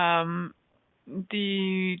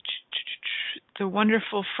 The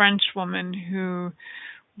wonderful French woman who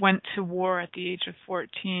went to war at the age of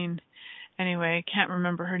 14. Anyway, I can't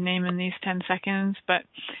remember her name in these 10 seconds, but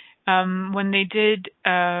when they did,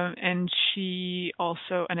 and she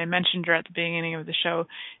also, and I mentioned her at the beginning of the show,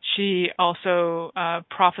 she also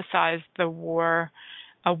prophesized a war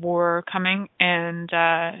coming, and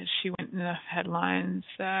she went in the headlines,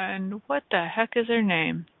 and what the heck is her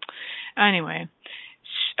name? Anyway,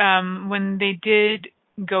 when they did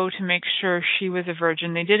go to make sure she was a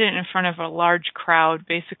virgin, they did it in front of a large crowd.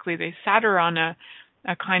 Basically, they sat her on a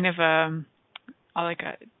kind of like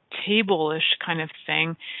a table-ish kind of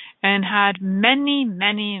thing, and had many,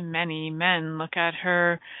 many, many men look at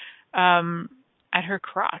her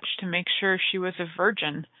crotch to make sure she was a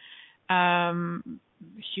virgin.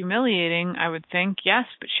 Humiliating, I would think, yes,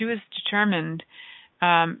 but she was determined.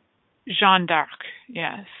 Jeanne d'Arc,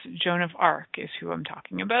 yes, Joan of Arc is who I'm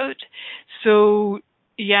talking about. So,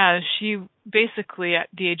 yeah, she basically at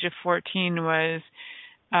the age of 14 was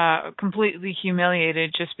completely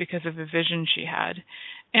humiliated just because of the vision she had.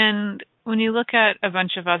 And when you look at a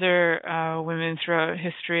bunch of other women throughout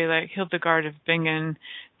history, like Hildegard of Bingen,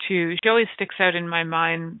 too, she always sticks out in my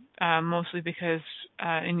mind, mostly because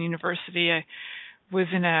in university I was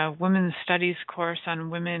in a women's studies course on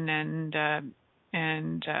women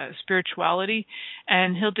and spirituality,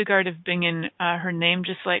 and Hildegard of Bingen, her name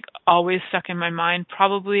just like always stuck in my mind.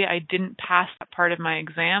 Probably I didn't pass that part of my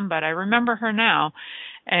exam, but I remember her now.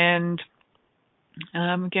 And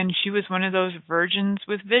again, she was one of those virgins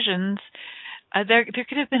with visions. There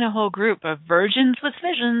could have been a whole group of virgins with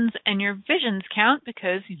visions, and your visions count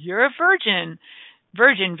because you're a virgin.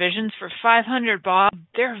 Virgin visions for $500, Bob.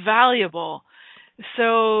 They're valuable.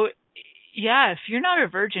 So, yeah, if you're not a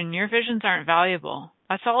virgin, your visions aren't valuable.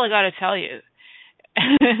 That's all I got to tell you.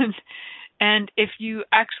 And if you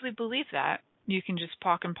actually believe that, you can just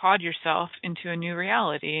pock and pod yourself into a new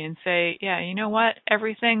reality and say, yeah, you know what?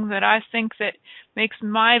 Everything that I think that makes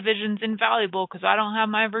my visions invaluable because I don't have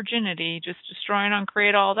my virginity, just destroy and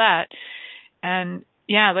uncreate all that. And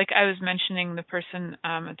yeah, like I was mentioning the person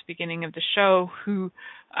at the beginning of the show who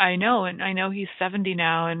I know, and I know he's 70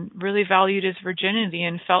 now and really valued his virginity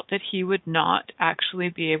and felt that he would not actually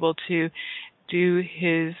be able to do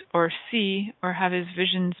his or see or have his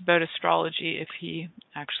visions about astrology if he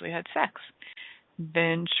actually had sex.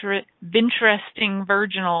 Vinteresting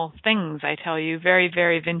virginal things, I tell you. Very,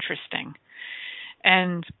 very interesting.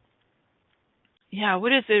 And yeah,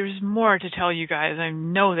 there's more to tell you guys. I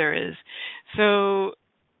know there is. So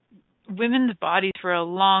women's bodies for a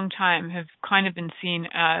long time have kind of been seen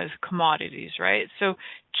as commodities, right? So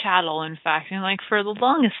chattel, in fact. And like for the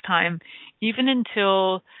longest time, even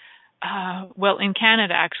until in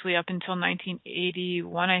Canada, actually, up until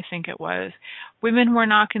 1981, I think it was, women were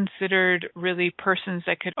not considered really persons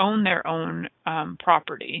that could own their own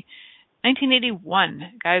property.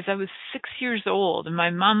 1981, guys, I was 6 years old, and my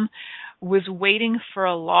mom was waiting for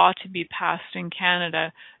a law to be passed in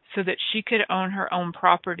Canada so that she could own her own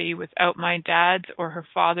property without my dad's or her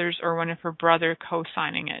father's or one of her brother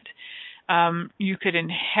co-signing it. You could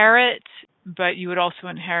inherit, but you would also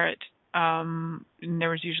inherit, and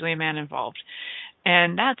there was usually a man involved.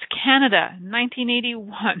 And that's Canada,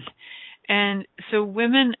 1981. And so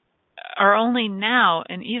women are only now,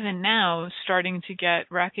 and even now, starting to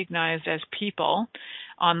get recognized as people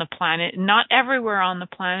on the planet. Not everywhere on the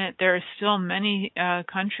planet. There are still many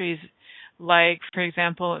countries, like, for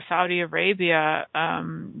example, Saudi Arabia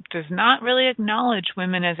does not really acknowledge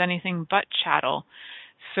women as anything but chattel.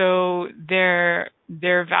 So their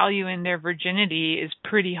value in their virginity is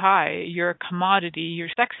pretty high. You're a commodity. Your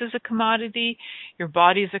sex is a commodity. Your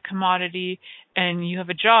body is a commodity. And you have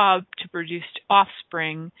a job to produce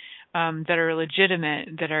offspring that are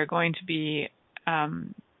legitimate, that are going to be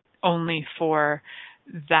only for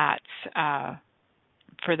that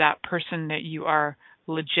person that you are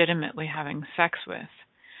legitimately having sex with.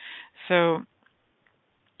 So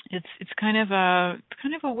it's kind of a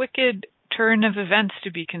wicked turn of events to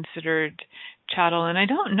be considered chattel. And I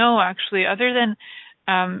don't know, actually, other than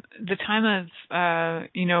the time of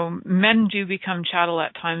men do become chattel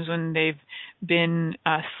at times when they've been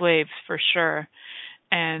slaves, for sure.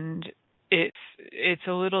 And it's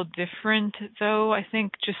a little different, though. I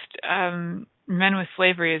think just men with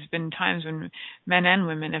slavery has been times when men and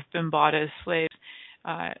women have been bought as slaves.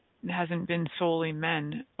 It hasn't been solely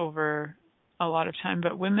men over a lot of time,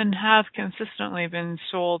 but women have consistently been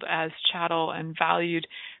sold as chattel and valued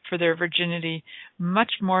for their virginity,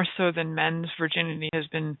 much more so than men's virginity has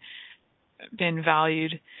been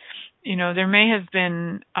valued. There may have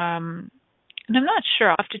been, and I'm not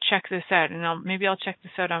sure, I'll have to check this out, and maybe I'll check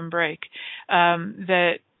this out on break,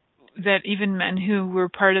 that even men who were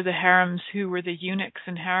part of the harems, who were the eunuchs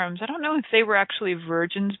in harems, I don't know if they were actually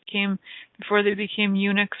virgins before they became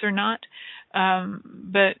eunuchs or not,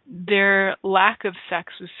 but their lack of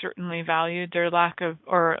sex was certainly valued.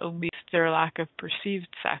 Or at least their lack of perceived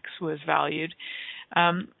sex was valued.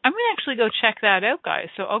 I'm going to actually go check that out, guys.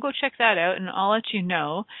 So I'll go check that out, and I'll let you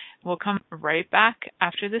know. We'll come right back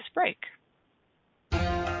after this break.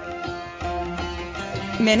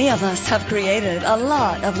 Many of us have created a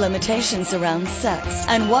lot of limitations around sex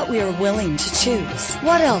and what we are willing to choose.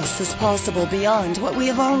 What else is possible beyond what we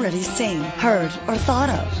have already seen, heard, or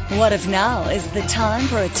thought of? What if now is the time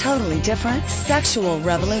for a totally different sexual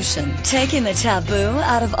revolution? Taking the taboo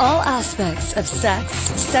out of all aspects of sex,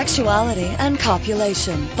 sexuality, and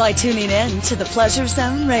copulation by tuning in to the Pleasure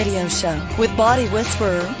Zone radio show with body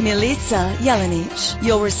whisperer Milica Jelenic.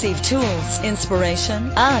 You'll receive tools,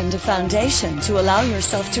 inspiration, and a foundation to allow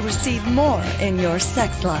yourself to receive more in your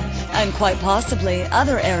sex life and quite possibly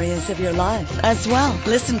other areas of your life as well.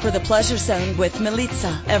 Listen for the Pleasure Zone with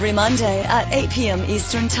Milica every Monday at 8 p.m.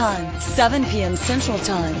 Eastern Time, 7 p.m. Central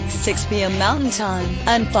Time, 6 p.m. Mountain Time,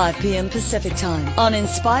 and 5 p.m. Pacific Time on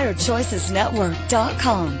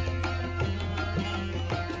InspiredChoicesNetwork.com.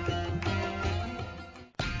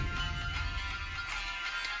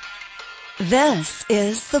 This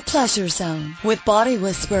is the Pleasure Zone with body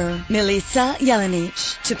whisperer Milica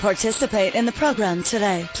Jelenic. To participate in the program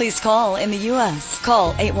today, please call in the U.S.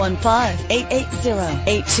 Call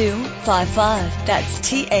 815-880-8255. That's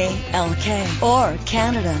TALK. Or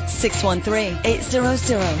Canada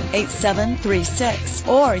 613-800-8736.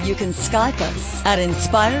 Or you can Skype us at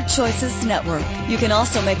Inspired Choices Network. You can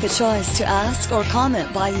also make the choice to ask or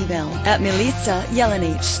comment by email at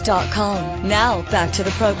milicajelenic.com. Now back to the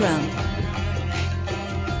program.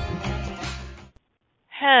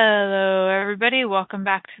 Hello, everybody. Welcome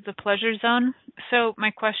back to the Pleasure Zone. So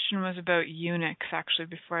my question was about eunuchs, actually,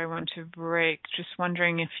 before I went to break. Just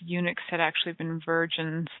wondering if eunuchs had actually been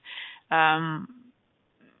virgins. That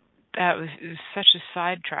was such a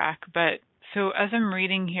sidetrack. But so as I'm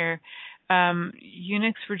reading here,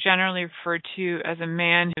 eunuchs were generally referred to as a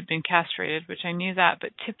man who had been castrated, which I knew that,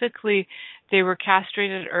 but typically they were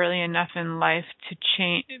castrated early enough in life to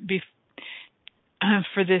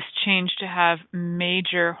for this change to have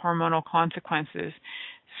major hormonal consequences.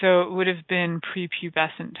 So it would have been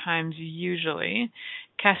prepubescent times usually.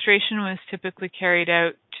 Castration was typically carried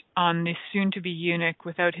out on the soon-to-be eunuch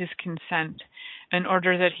without his consent in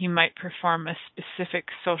order that he might perform a specific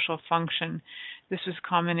social function. This was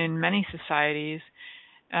common in many societies.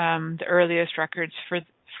 The earliest records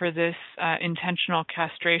for this intentional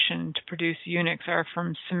castration to produce eunuchs are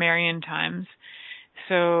from Sumerian times.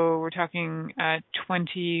 So we're talking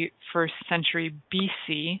 21st century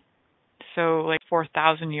BC, so like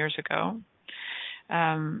 4,000 years ago.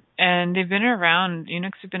 And they've been around,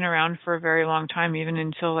 eunuchs have been around for a very long time, even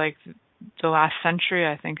until like the last century.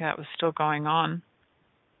 I think that was still going on.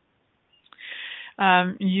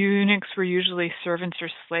 Eunuchs were usually servants or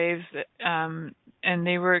slaves, and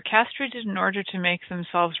they were castrated in order to make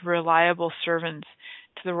themselves reliable servants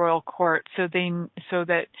to the royal court, so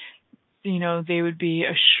that they would be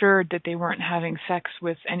assured that they weren't having sex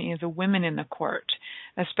with any of the women in the court,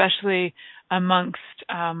 especially amongst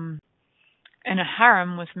in a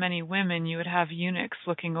harem with many women. You would have eunuchs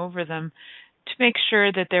looking over them to make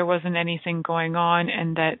sure that there wasn't anything going on,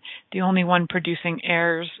 and that the only one producing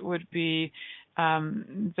heirs would be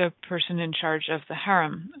the person in charge of the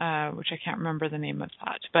harem, which I can't remember the name of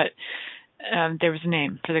that, but there was a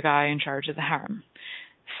name for the guy in charge of the harem.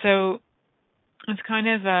 So it's kind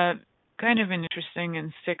of an interesting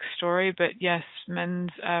and sick story, but yes, men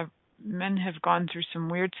have gone through some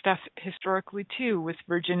weird stuff historically too, with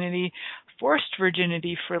virginity, forced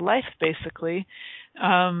virginity for life, basically,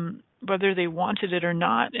 whether they wanted it or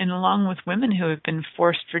not, and along with women who have been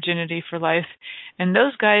forced virginity for life. And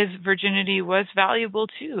those guys' virginity was valuable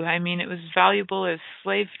too. I mean, it was valuable as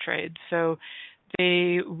slave trade, so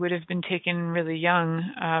they would have been taken really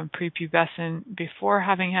young, prepubescent, before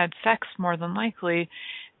having had sex, more than likely,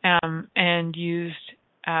 and used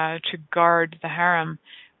to guard the harem,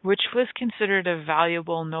 which was considered a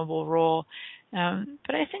valuable, noble role.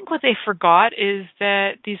 But I think what they forgot is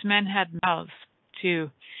that these men had mouths too,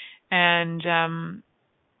 and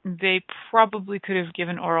they probably could have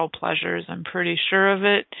given oral pleasures. I'm pretty sure of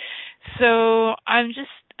it. So I'm just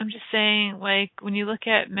saying, like, when you look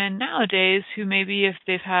at men nowadays who maybe if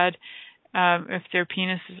they've had, if their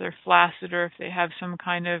penises are flaccid, or if they have some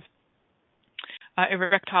kind of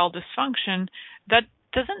erectile dysfunction, that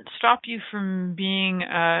doesn't stop you from being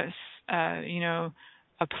a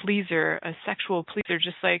pleaser, a sexual pleaser,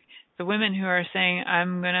 just like the women who are saying,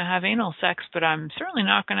 I'm going to have anal sex, but I'm certainly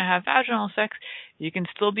not going to have vaginal sex. You can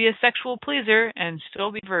still be a sexual pleaser and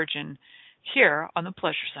still be virgin here on the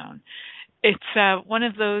Pleasure Zone. It's one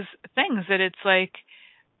of those things that it's like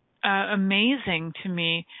amazing to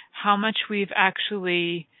me how much we've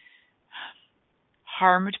actually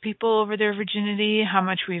harmed people over their virginity, how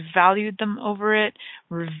much we've valued them over it,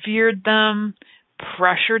 revered them,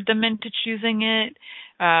 pressured them into choosing it,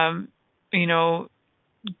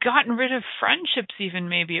 gotten rid of friendships even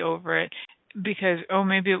maybe over it, because,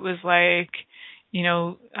 maybe it was like,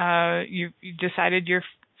 you decided your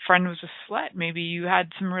friend was a slut. Maybe you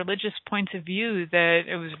had some religious points of view that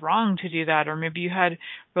it was wrong to do that, or maybe you had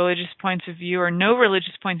religious points of view or no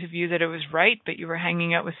religious points of view that it was right, but you were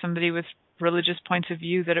hanging out with somebody with religious points of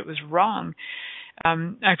view that it was wrong.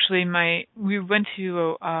 Actually, we went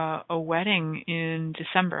to a wedding in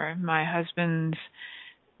December. My husband's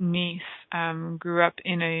niece grew up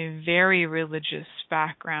in a very religious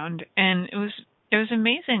background, and it was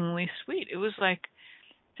amazingly sweet. It was like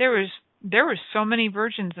there were so many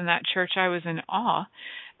virgins in that church. I was in awe.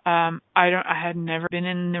 I had never been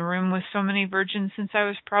in the room with so many virgins since I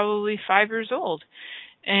was probably 5 years old,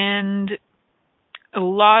 and a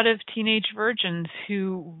lot of teenage virgins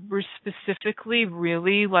who were specifically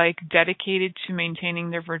really dedicated to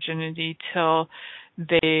maintaining their virginity till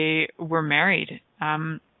they were married.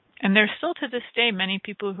 And there's still to this day many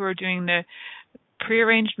people who are doing the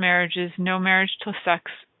prearranged marriages, no marriage till sex,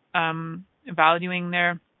 valuing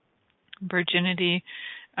their virginity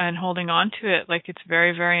and holding on to it like it's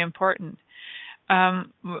very, very important.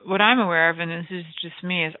 What I'm aware of, and this is just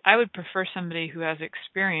me, is I would prefer somebody who has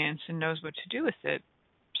experience and knows what to do with it.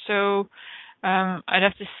 So I'd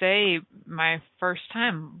have to say my first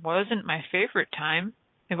time wasn't my favorite time.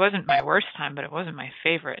 It wasn't my worst time, but it wasn't my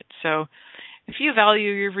favorite. So if you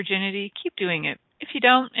value your virginity, keep doing it. If you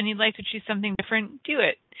don't and you'd like to choose something different, do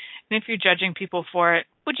it. And if you're judging people for it,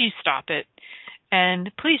 would you stop it?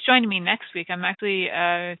 And please join me next week. I'm actually,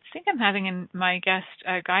 think I'm having my guest,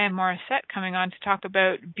 Gaia Morissette, coming on to talk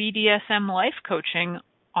about BDSM life coaching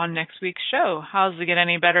on next week's show. How's it get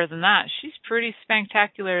any better than that? She's pretty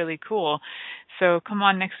spectacularly cool. So come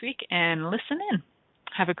on next week and listen in.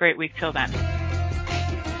 Have a great week till then.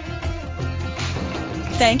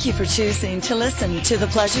 Thank you for choosing to listen to The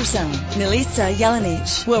Pleasure Zone. Milica,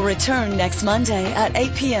 Jelenic will return next Monday at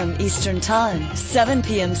 8 p.m. Eastern Time, 7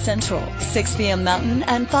 p.m. Central, 6 p.m. Mountain,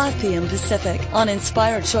 and 5 p.m. Pacific on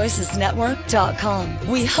InspiredChoicesNetwork.com.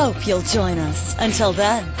 We hope you'll join us. Until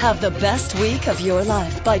then, have the best week of your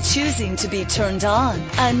life by choosing to be turned on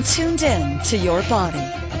and tuned in to your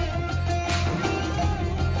body.